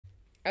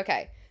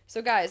Okay,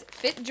 so guys,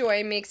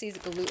 FitJoy makes these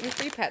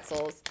gluten-free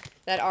pretzels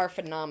that are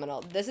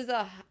phenomenal. This is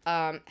a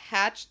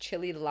Hatch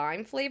chili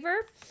lime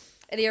flavor.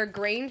 And they are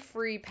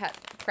grain-free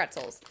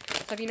pretzels.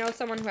 So if you know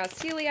someone who has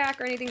celiac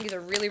or anything, these are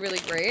really, really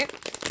great.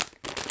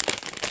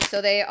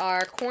 So they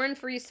are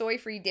corn-free,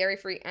 soy-free,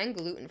 dairy-free, and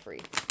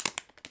gluten-free.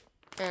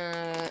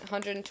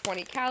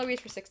 120 calories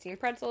for 16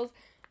 pretzels.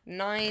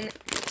 19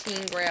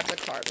 grams of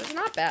carbs. It's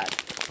not bad.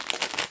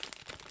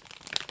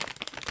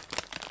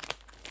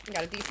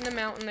 Got a decent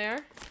amount in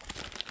there.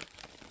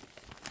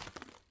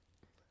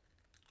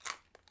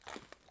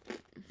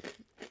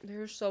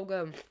 They're so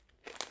good.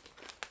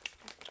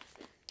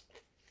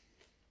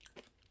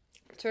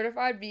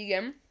 Certified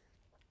vegan.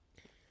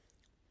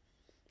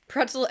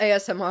 Pretzel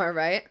ASMR,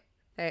 right?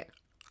 Hey.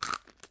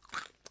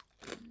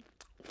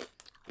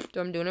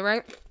 So I'm doing it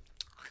right?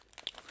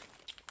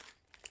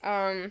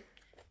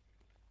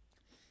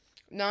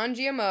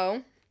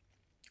 Non-GMO.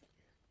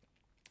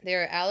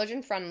 They're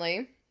allergen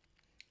friendly.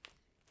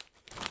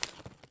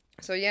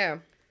 So yeah.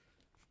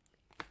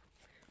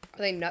 Are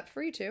they nut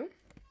free too?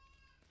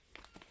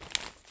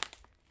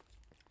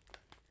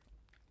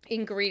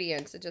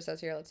 Ingredients. It just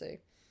says here, let's see.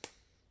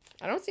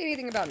 I don't see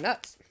anything about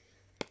nuts.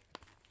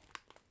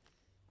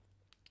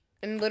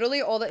 And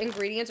literally all the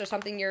ingredients are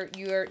something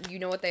you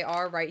know what they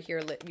are right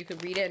here. You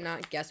could read it and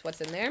not guess what's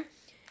in there.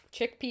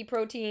 Chickpea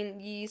protein,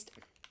 yeast,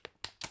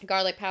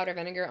 garlic powder,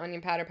 vinegar,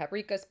 onion powder,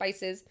 paprika,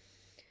 spices,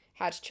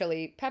 Hatch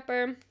chili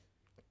pepper,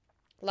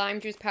 lime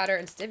juice powder,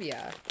 and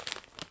stevia.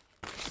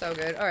 So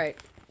good. All right,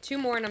 2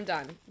 more and I'm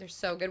done. They're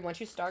so good. Once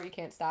you start, you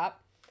can't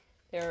stop.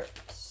 They're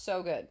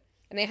so good.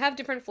 And they have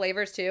different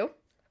flavors too.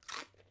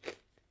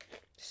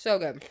 So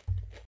good.